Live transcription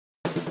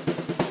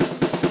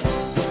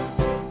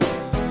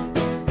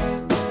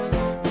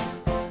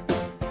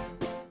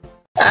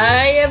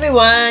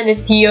everyone,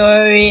 it's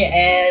Yuri,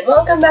 and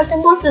welcome back to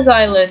Monsters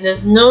Island.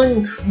 There's no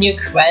new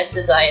quests,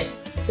 as I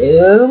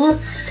assume,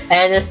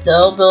 and it's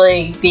still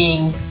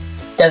being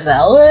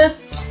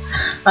developed.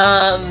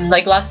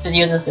 Like last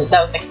video, that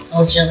was like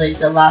literally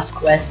the last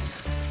quest.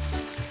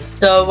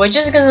 So we're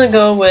just gonna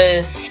go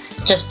with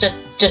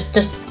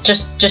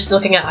just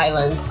looking at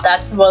islands.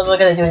 That's what we're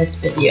gonna do in this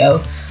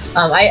video.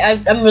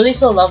 I'm really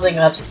still leveling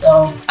up,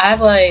 so I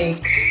have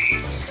like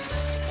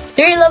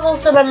 3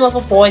 levels till I'm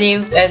level 40,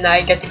 and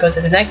I get to go to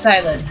the next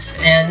island.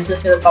 And this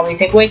is gonna probably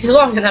take way too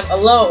long, and I'm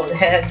alone,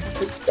 and this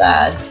is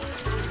sad.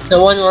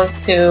 No one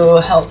wants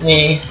to help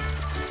me.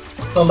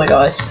 Oh my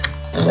god,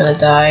 I'm gonna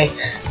die.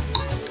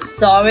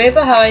 Sorry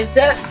about how I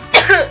said.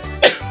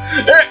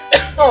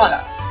 Oh my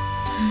god.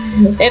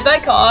 If I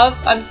cough,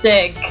 I'm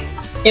sick.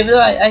 Even though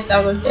I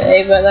sound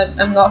okay, but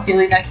I'm not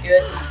feeling that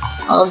good.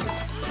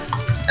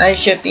 I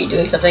should be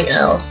doing something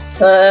else.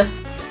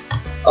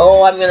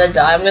 Oh, I'm gonna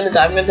die.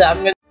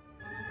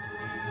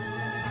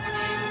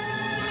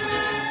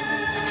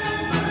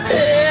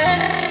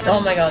 Oh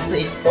my god,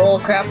 please. Bull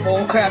crap.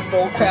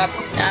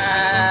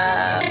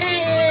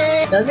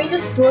 Let me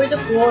destroy the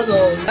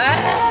portal.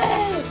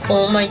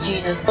 Oh my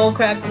Jesus. Bull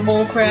crap.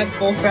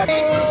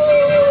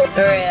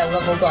 Alright, I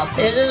leveled up.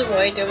 This is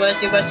way too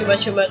much.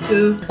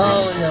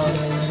 Oh no.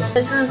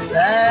 This is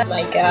sad. Oh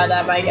my god.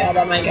 Ow.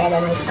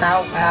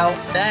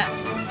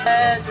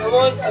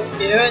 Someone come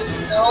here.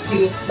 No.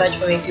 Too much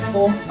for me.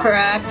 Bull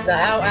crap.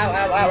 Ow.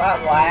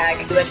 Lag.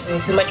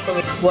 Too much for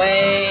me.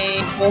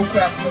 Way. Bull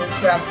crap.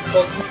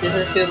 This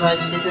is too much.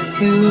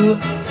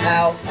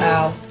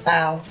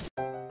 Ow.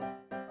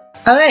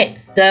 Alright,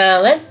 so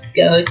let's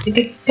go to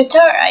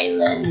Qatar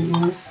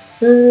Islands.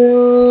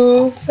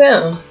 So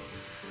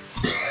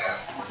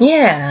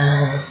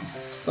yeah,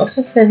 looks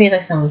like it's gonna be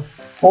like some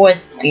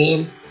forest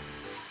theme.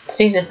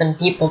 See if there's some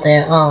people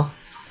there. Oh,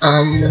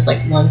 there's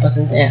like one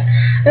person there.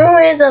 Who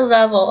is a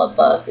level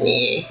above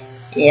me?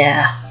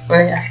 Yeah,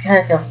 I kind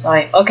of feel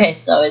sorry. Okay,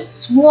 so it's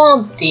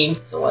swamp theme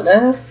sort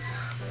of.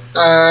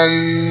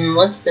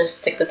 Let's just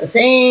stick with the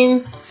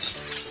same.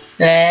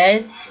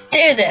 Let's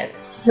do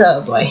this.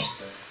 Oh boy.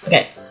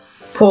 Okay,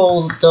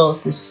 pull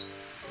the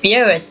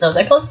spirits. So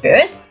they're called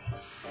spirits.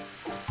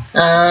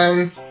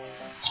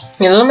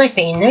 Hello, my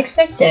phoenix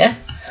right there.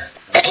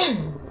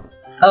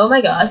 Oh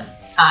my god.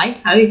 Hi,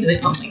 how are you doing?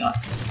 Oh my god.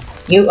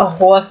 You are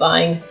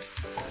horrifying.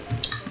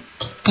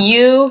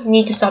 You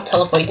need to stop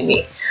teleporting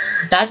me.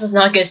 That was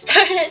not a good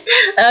start.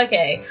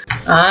 Okay.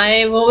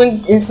 I will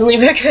instantly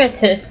regret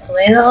this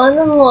later on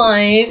in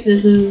life.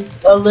 This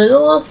is a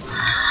little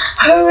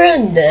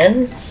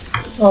horrendous.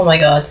 Oh my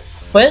god.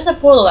 Where's the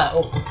portal at?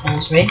 Oh,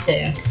 it's right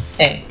there.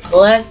 Okay,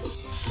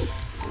 let's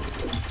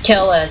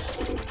kill it.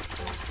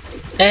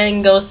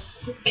 And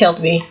Ghost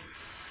killed me.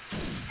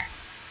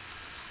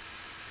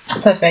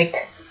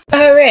 Perfect.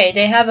 Alright,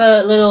 they have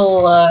a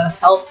little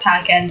health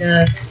pack and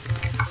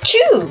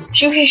shoo!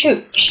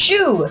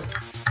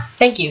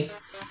 Thank you.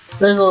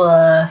 Little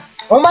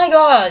oh my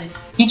god!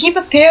 You keep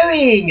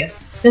appearing!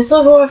 You're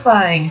so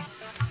horrifying.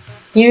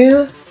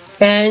 You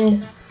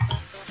and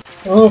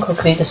we'll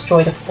quickly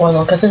destroy the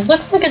portal because it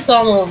looks like it's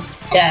almost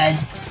dead.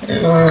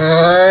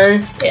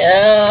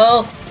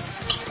 Help!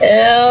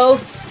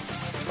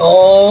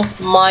 Oh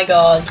my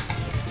god.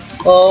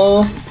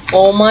 Oh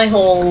my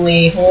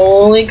holy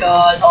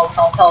god. Help.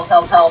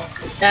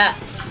 Ah.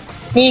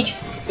 Eek.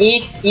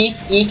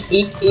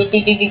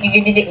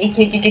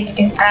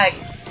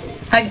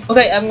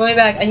 Okay, I'm going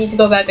back. I need to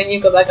go back.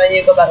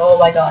 Oh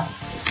my god.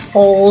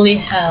 Holy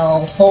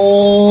hell.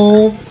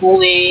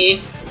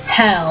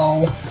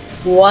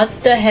 What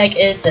the heck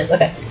is this?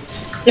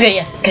 Okay,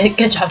 yeah,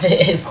 good job.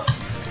 It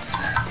was.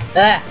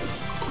 Ah.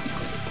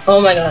 Oh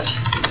my gosh.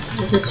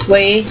 This is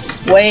way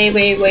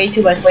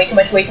too much.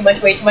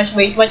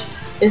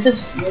 This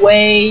is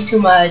way too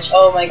much.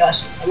 Oh my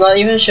gosh. I'm not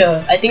even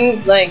sure. I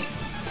think like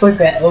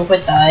over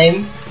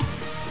time,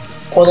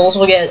 portals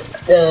will get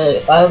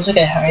islands will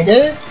get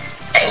harder.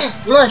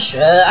 I'm not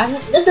sure.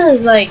 This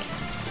is I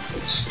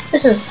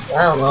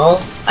don't know.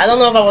 I don't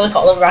know if I want to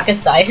call it rocket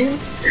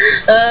science.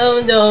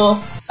 Oh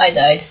no. I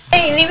died.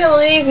 Hey, leave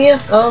me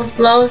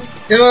alone.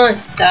 Come on,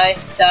 die.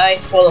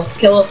 Portal,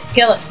 kill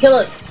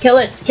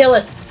it.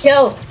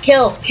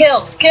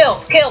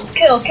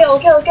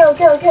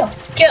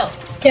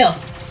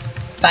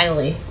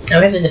 Finally, now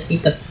we have to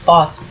defeat the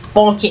boss.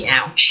 Bonky,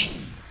 ouch.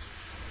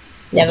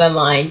 Never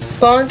mind.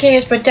 Bonky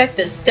is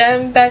protected.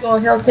 Stand back or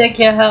he'll take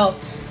your health.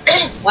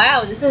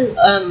 Wow, this is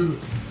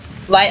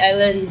Light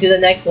Island to the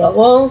next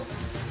level.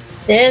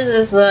 This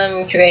is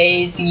some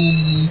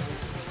crazy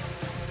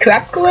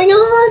crap going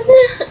on.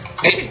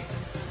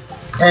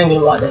 I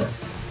need water.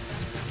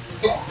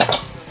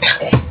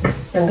 Okay,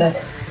 I'm good.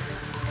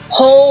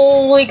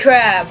 Holy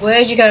crap,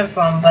 where'd you come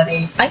from,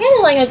 buddy? I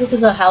kinda like how this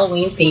is a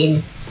Halloween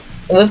theme.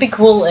 It would be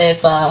cool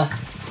if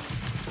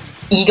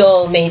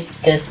Eagle made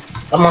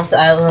this Monster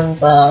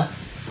Islands an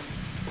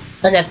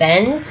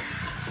event.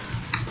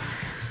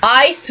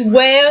 I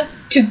swear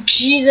to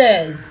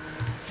Jesus,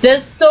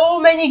 there's so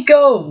many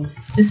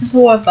ghosts. This is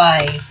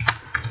horrifying.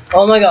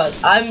 Oh my god,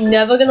 I'm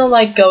never gonna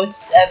like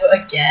ghosts ever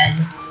again.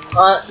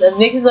 That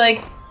makes it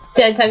like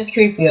 10 times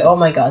creepier. Oh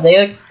my god, they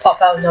like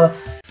pop out no.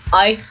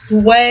 I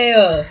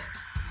swear.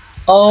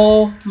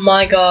 Oh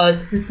my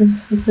god, this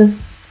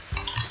is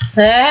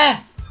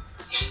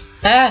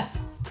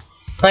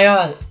my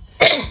god.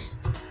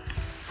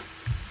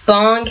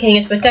 Bond King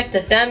is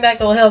protected. Stand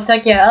back or he'll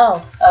take your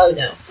health. Oh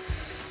no.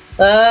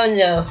 Oh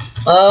no.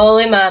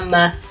 Holy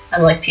mama.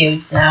 I'm like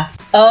pubes now.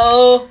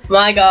 Oh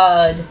my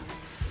god.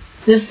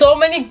 There's so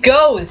many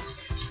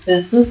ghosts.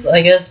 This is,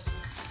 I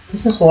guess,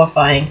 this is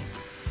horrifying.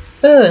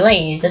 Ooh,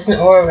 lady, there's an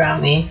aura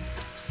around me.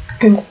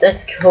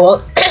 That's cool.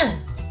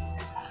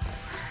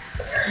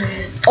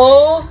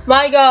 Oh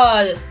my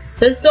god.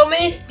 There's so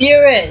many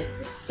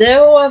spirits.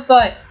 They're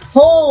horrifying.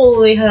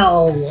 Holy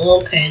hell.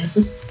 Okay, this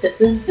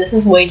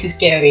is way too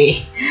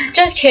scary.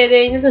 Just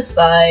kidding. This is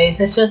fine.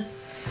 It's just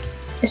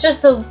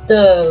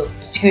the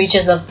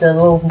screeches of the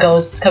little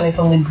ghosts coming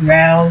from the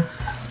ground.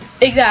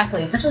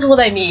 Exactly. This is what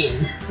I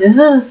mean. This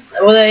is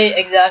what I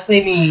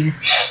exactly mean.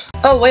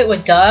 Oh wait, we're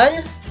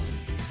done?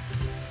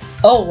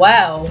 Oh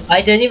wow.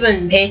 I didn't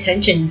even pay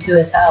attention to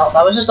his health.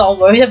 I was just all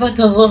worried about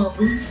those little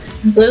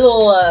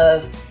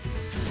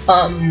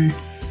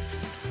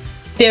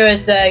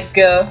spirits that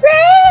go.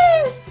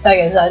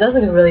 Okay, so that's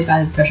like a really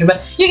bad impression,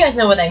 but you guys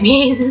know what I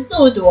mean. It's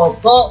so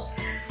adorable.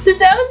 The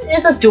sound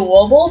is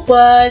adorable,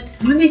 but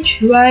when they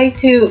try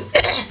to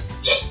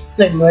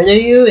like murder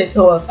you, it's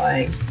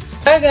horrifying.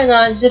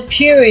 Argonaut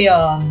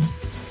Superion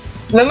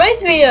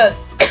reminds me of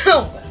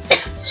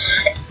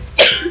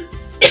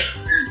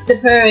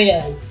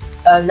Superiors.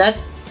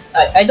 That's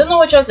I don't know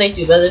what translate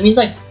to, but it means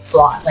like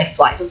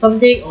flight or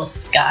something, or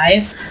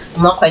sky.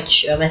 I'm not quite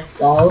sure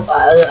myself.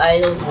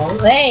 I don't know.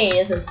 Hey,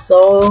 this is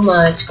so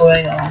much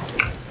going on.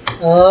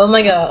 Oh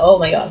my god, oh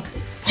my god.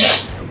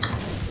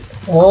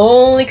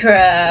 Holy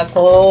crap,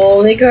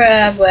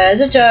 where's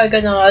the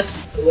Juggernaut?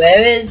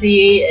 Where is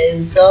he?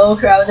 It's so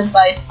crowded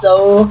by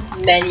so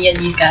many of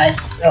these guys.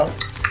 Oh.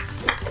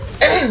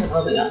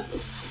 Oh my god.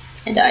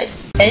 I died.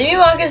 Enemy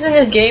markers in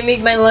this game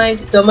make my life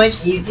so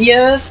much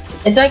easier.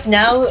 It's like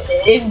now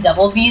in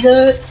Double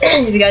Beta,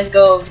 if you guys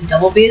go to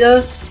Double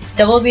Beta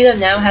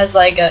now has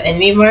like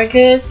enemy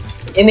markers.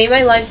 It made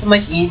my life so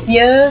much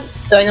easier,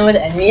 so I know where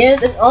the enemy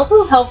is. It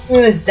also helps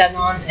me with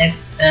Xenon,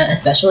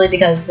 especially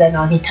because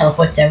Xenon, he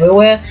teleports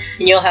everywhere,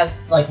 and you'll have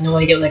like no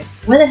idea like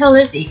where the hell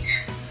is he.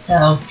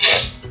 So,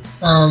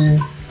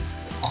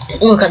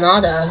 ooh,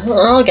 Canada.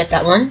 I'll get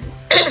that one.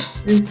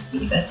 This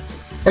is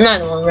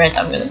another one rent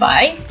I'm gonna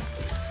buy.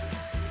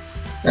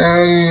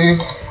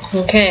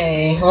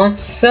 Okay,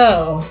 let's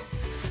go.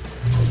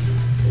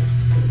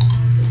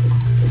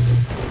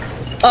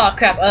 Oh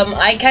crap,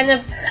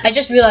 I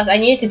just realized I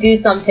needed to do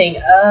something.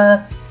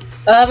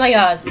 Oh my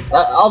god,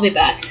 I'll be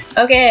back.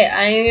 Okay,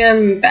 I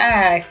am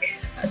back.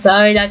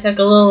 Sorry that took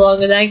a little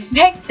longer than I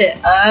expected.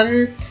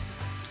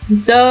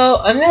 So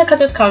I'm gonna cut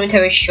this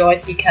commentary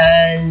short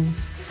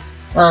because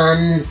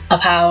of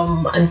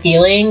how I'm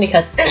feeling,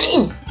 because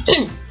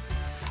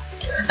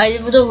I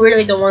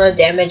really don't want to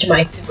damage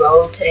my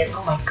throat, and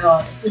oh my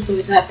god, this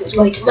always happens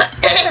way too much.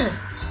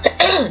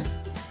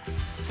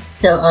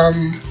 So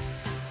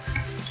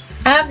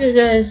after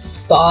this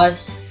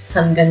boss,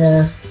 I'm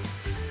gonna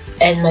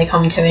end my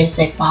commentary and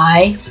say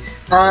bye.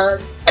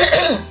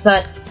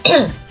 But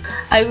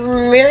I'm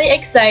really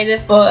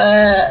excited for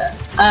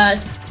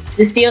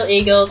the Steel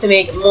Eagle to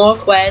make more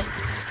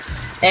quests,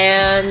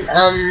 and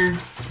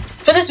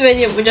for this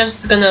video we're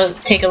just gonna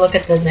take a look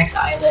at the next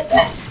island.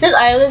 This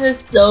island is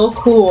so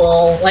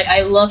cool. Like,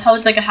 I love how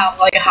it's like a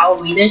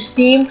Halloweenish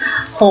theme.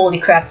 Holy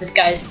crap, this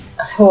guy's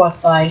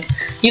horrifying.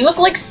 You look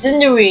like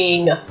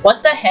Cindering.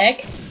 What the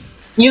heck?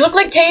 You look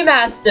like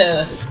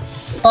Taymaster.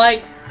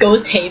 Like, go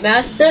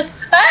Taymaster.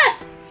 Ah!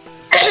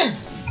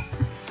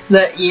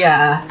 But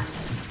yeah.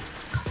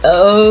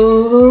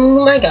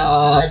 Oh my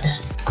god.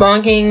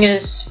 Bonking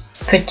is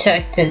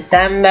protected.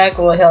 Stand back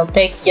or he'll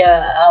take you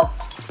out.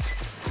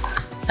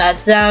 That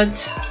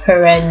sounds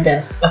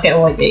horrendous. Okay,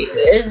 wait.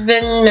 It's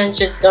been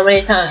mentioned so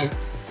many times.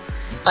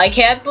 I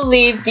can't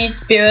believe these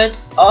spirits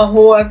are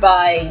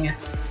horrifying.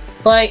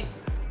 Like,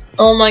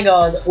 oh my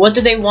god. What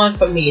do they want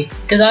from me?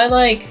 Did I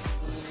like...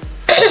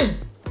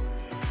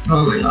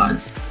 Oh my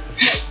god.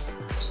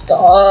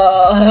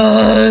 Stop.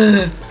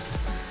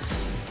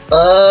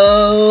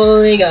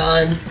 Holy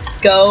god.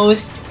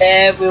 Ghosts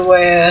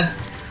everywhere.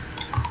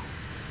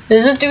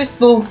 This is too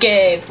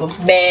spooky for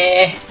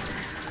me.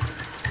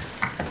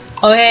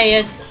 Oh hey,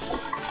 it's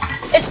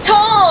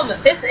Tom!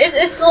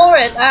 It's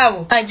Loris.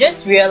 Ow. I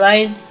just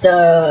realized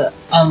the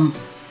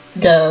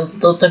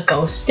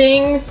ghost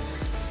things.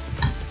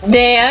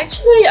 They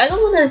actually, I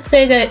don't want to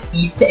say that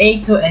Easter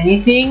eggs or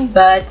anything,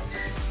 but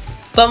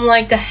from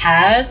like the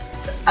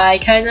hats, I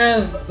kind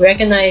of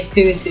recognize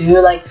too.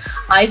 Like,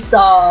 I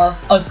saw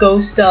a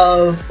ghost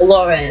of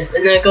Loris,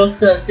 and then a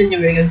ghost of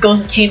Cindering, a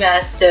ghost of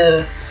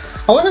Taymaster.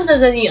 I wonder if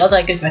there's any other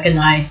I could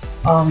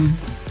recognize.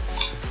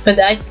 But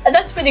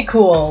that's pretty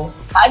cool.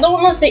 I don't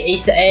want to say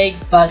Easter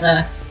eggs, but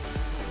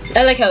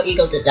I like how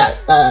Eagle did that.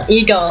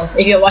 Eagle,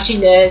 if you're watching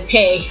this,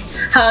 hey,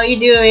 how are you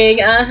doing?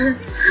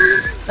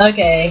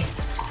 Okay.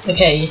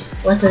 Okay,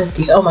 what are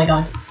these? Oh my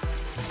god.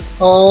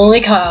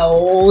 Holy cow,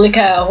 holy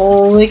cow,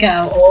 holy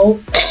cow. Oh,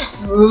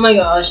 oh my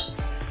gosh.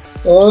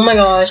 Oh my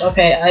gosh.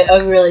 Okay, I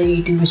really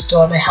need to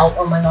restore my health.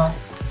 Oh my god.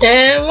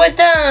 Then we're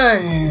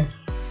done.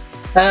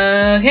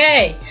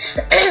 Okay.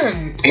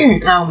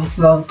 Ow, my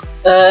throat.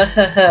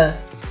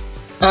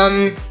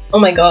 Oh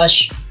my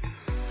gosh.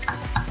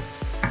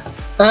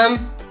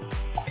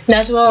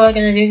 That's what we're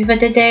gonna do for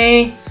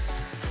today.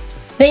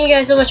 Thank you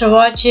guys so much for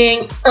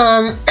watching.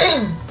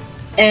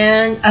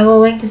 And I will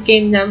link this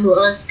game down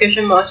below in the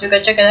description box, so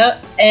go check it out.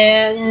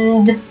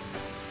 And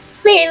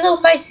wait, little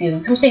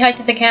Faisu, come say hi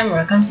to the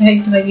camera. Come say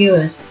hi to my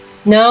viewers.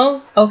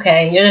 No?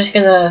 Okay, you're just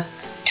gonna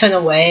turn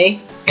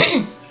away.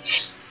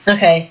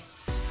 Okay.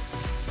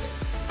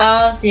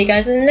 I'll see you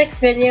guys in the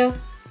next video.